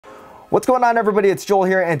What's going on, everybody? It's Joel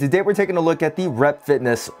here, and today we're taking a look at the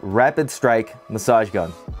RepFitness RapidStrike massage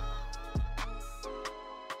gun.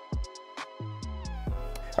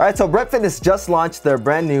 Alright, so RepFitness just launched their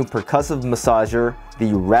brand new percussive massager, the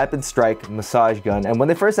RapidStrike massage gun. And when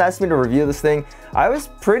they first asked me to review this thing, I was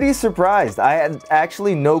pretty surprised. I had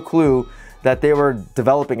actually no clue that they were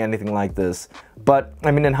developing anything like this. But I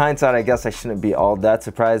mean, in hindsight, I guess I shouldn't be all that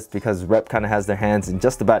surprised because Rep kind of has their hands in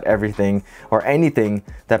just about everything or anything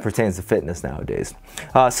that pertains to fitness nowadays.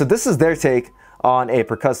 So this is their take on a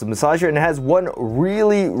percussive massager, and it has one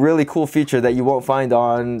really cool feature that you won't find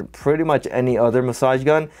on pretty much any other massage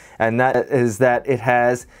gun, and that is that it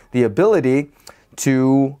has the ability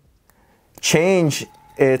to change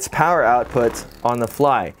its power output on the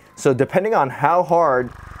fly. So depending on how hard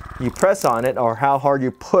you press on it or how hard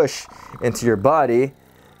you push into your body,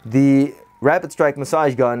 the RapidStrike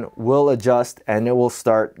massage gun will adjust and it will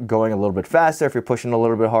start going a little bit faster if you're pushing a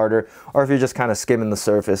little bit harder, or if you're just kind of skimming the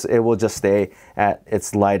surface, it will just stay at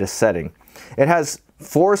its lightest setting. It has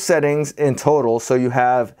 4 settings in total. So you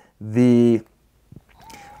have the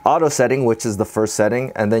auto setting, which is the first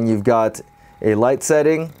setting, and then you've got a light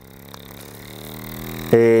setting,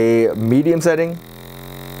 a medium setting,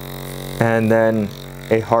 and then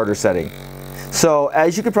a harder setting. So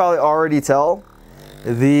as you could probably already tell,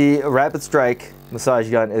 the RapidStrike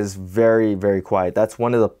massage gun is very quiet. That's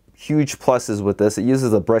one of the huge pluses with this. It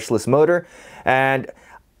uses a brushless motor, and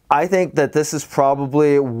I think that this is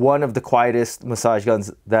probably one of the quietest massage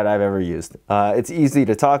guns that I've ever used. It's easy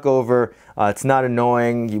to talk over. It's not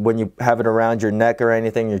annoying when you have it around your neck or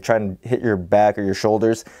anything. You're trying to hit your back or your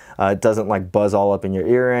shoulders. It doesn't like buzz all up in your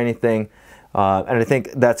ear or anything. And I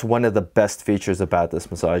think that's one of the best features about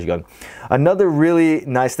this massage gun. Another really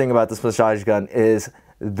nice thing about this massage gun is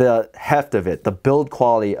the heft of it. The build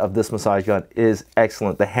quality of this massage gun is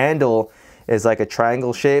excellent. The handle is like a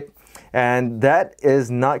triangle shape, and that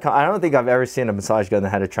is not, I don't think I've ever seen a massage gun that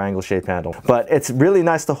had a triangle shaped handle, but it's really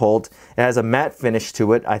nice to hold. It has a matte finish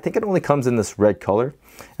to it. I think it only comes in this red color,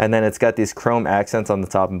 and then it's got these chrome accents on the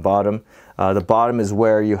top and bottom. The bottom is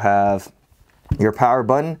where you have your power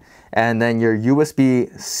button and then your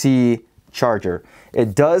USB-C charger.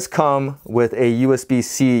 It does come with a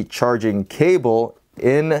USB-C charging cable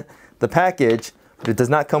in the package, but it does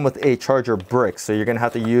not come with a charger brick. So you're gonna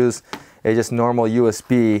have to use a just normal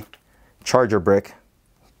USB charger brick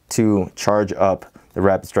to charge up the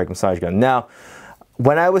RapidStrike massage gun. Now,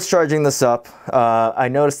 when I was charging this up, I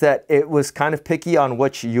noticed that it was kind of picky on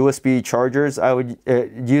which USB chargers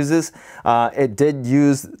it uses. It did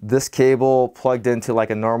use this cable plugged into like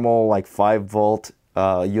a normal like 5-volt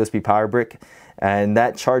USB power brick, and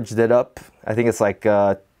that charged it up. I think it's like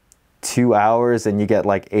 2 hours, and you get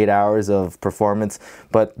like 8 hours of performance.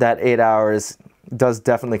 But that 8 hours does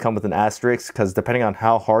definitely come with an asterisk, because depending on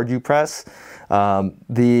how hard you press,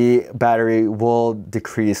 the battery will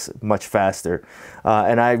decrease much faster.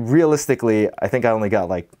 And I think I only got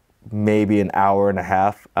like maybe an hour and a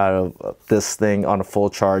half out of this thing on a full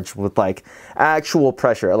charge with like actual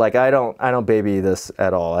pressure. Like I don't baby this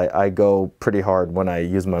at all. I go pretty hard when I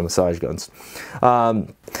use my massage guns.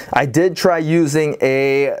 I did try using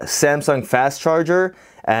a Samsung fast charger,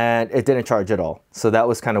 and it didn't charge at all. So that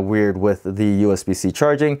was kind of weird with the USB-C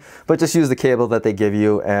charging, but just use the cable that they give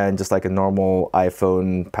you and just like a normal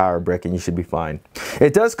iPhone power brick and you should be fine.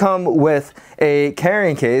 It does come with a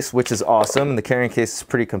carrying case, which is awesome. And the carrying case is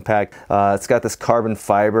pretty compact. It's got this carbon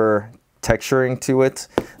fiber texturing to it.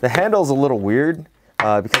 The handle's a little weird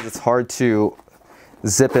because it's hard to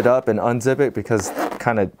zip it up and unzip it because it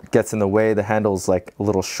kind of gets in the way. The handle's like a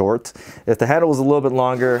little short. If the handle was a little bit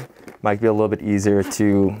longer, might be a little bit easier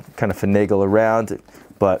to kind of finagle around,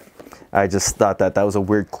 but I just thought that that was a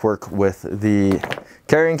weird quirk with the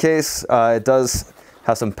carrying case. It does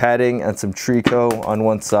have some padding and some Trico on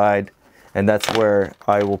one side, and that's where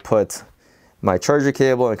I will put my charger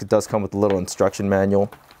cable, and it does come with a little instruction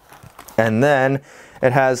manual. And then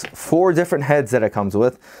it has 4 different heads that it comes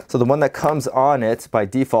with. So the one that comes on it by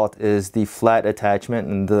default is the flat attachment,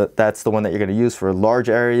 and that's the one that you're gonna use for large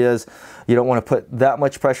areas. You don't wanna put that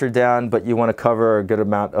much pressure down, but you wanna cover a good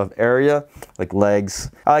amount of area, like legs.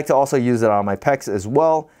 I like to also use it on my pecs as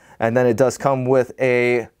well. And then it does come with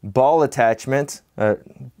a ball attachment,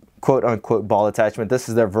 quote unquote ball attachment. This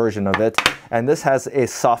is their version of it. And this has a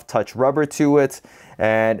soft touch rubber to it,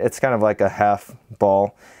 and it's kind of like a half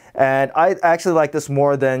ball. And I actually like this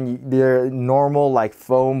more than their normal like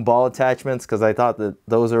foam ball attachments, because I thought that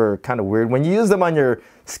those are kind of weird. When you use them on your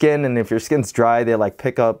skin, and if your skin's dry, they like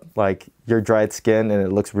pick up like your dried skin and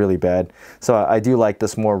it looks really bad. So I do like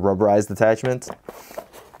this more rubberized attachment.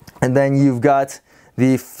 And then you've got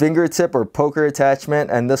the fingertip or poker attachment,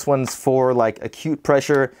 and this one's for like acute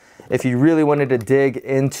pressure. If you really wanted to dig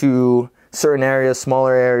into certain areas,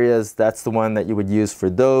 smaller areas, that's the one that you would use for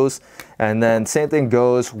those. And then same thing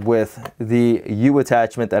goes with the U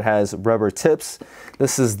attachment that has rubber tips.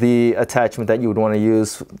 This is the attachment that you would want to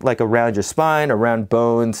use like around your spine, around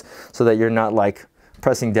bones, so that you're not like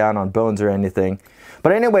pressing down on bones or anything.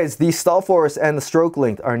 But anyways, the stall force and the stroke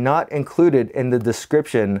length are not included in the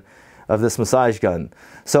description of this massage gun.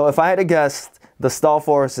 So if I had to guess, the stall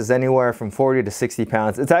force is anywhere from 40 to 60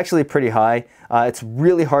 pounds. It's actually pretty high. It's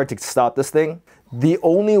really hard to stop this thing. The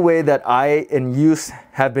only way that I, in use,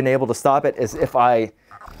 have been able to stop it is if I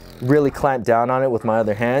really clamp down on it with my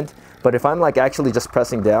other hand. But if I'm like actually just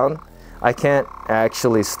pressing down, I can't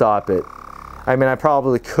actually stop it. I mean, I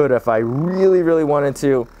probably could if I really, really wanted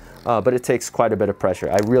to, but it takes quite a bit of pressure.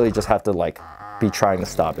 I really just have to like be trying to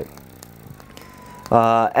stop it.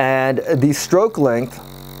 And the stroke length,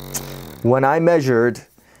 when I measured,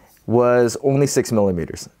 was only 6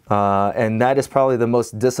 millimeters. And that is probably the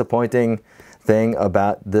most disappointing thing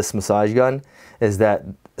about this massage gun, is that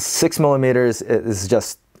 6 millimeters is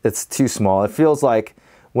just, it's too small. It feels like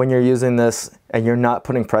when you're using this and you're not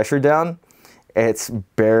putting pressure down, it's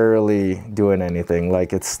barely doing anything.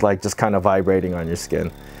 Like it's like just kind of vibrating on your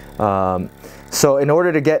skin. So in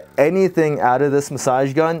order to get anything out of this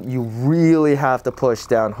massage gun, you really have to push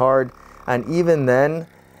down hard. And even then,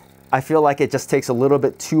 I feel like it just takes a little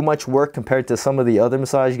bit too much work compared to some of the other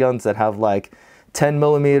massage guns that have like 10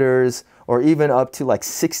 millimeters or even up to like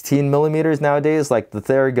 16 millimeters nowadays. Like the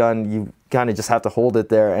Theragun, you kind of just have to hold it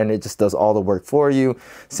there and it just does all the work for you.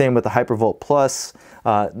 Same with the Hypervolt Plus.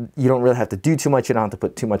 You don't really have to do too much. You don't have to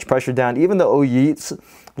put too much pressure down. Even the Oyites,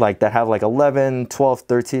 like that have like 11, 12,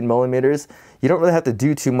 13 millimeters, you don't really have to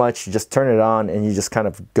do too much. You just turn it on and you just kind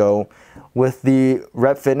of go. With the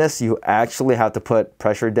RepFitness, you actually have to put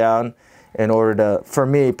pressure down in order to, for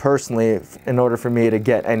me personally, in order for me to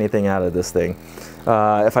get anything out of this thing.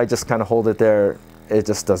 If I just kind of hold it there, it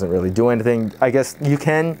just doesn't really do anything. I guess you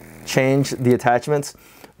can change the attachments,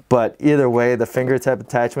 but either way, the fingertip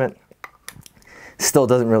attachment still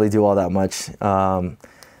doesn't really do all that much,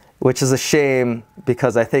 which is a shame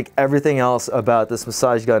because I think everything else about this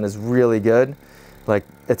massage gun is really good. Like,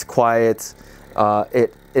 it's quiet,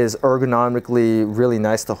 it is ergonomically really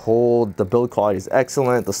nice to hold, the build quality is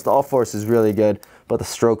excellent, the stall force is really good, but the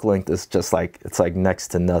stroke length is just like, it's like next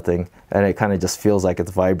to nothing, and it kind of just feels like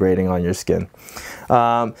it's vibrating on your skin.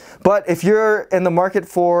 But if you're in the market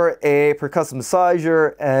for a percussive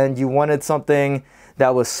massager and you wanted something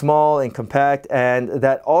that was small and compact and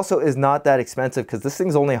that also is not that expensive, because this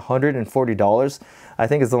thing's only $140. I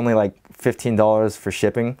think it's only like $15 for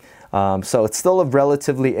shipping. So it's still a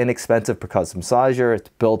relatively inexpensive percussive massager. It's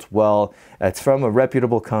built well. It's from a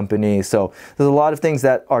reputable company. So there's a lot of things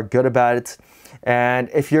that are good about it. And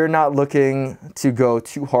if you're not looking to go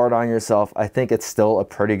too hard on yourself, I think it's still a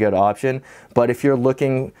pretty good option. But if you're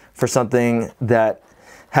looking for something that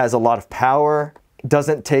has a lot of power,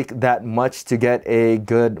 doesn't take that much to get a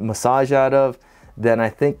good massage out of, then I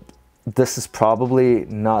think this is probably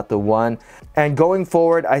not the one. And going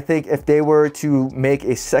forward, I think if they were to make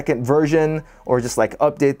a second version or just like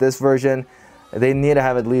update this version, they need to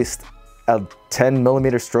have at least a 10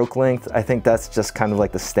 millimeter stroke length. I think that's just kind of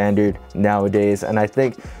like the standard nowadays. And I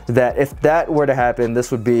think that if that were to happen,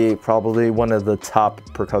 this would be probably one of the top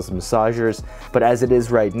percussive massagers. But as it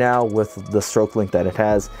is right now with the stroke length that it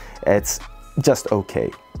has, it's just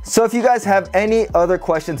okay. So if you guys have any other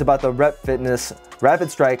questions about the RepFitness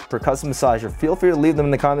RapidStrike percussive massager, feel free to leave them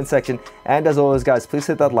in the comment section. And as always guys, please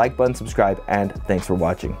hit that like button, subscribe, and thanks for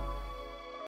watching.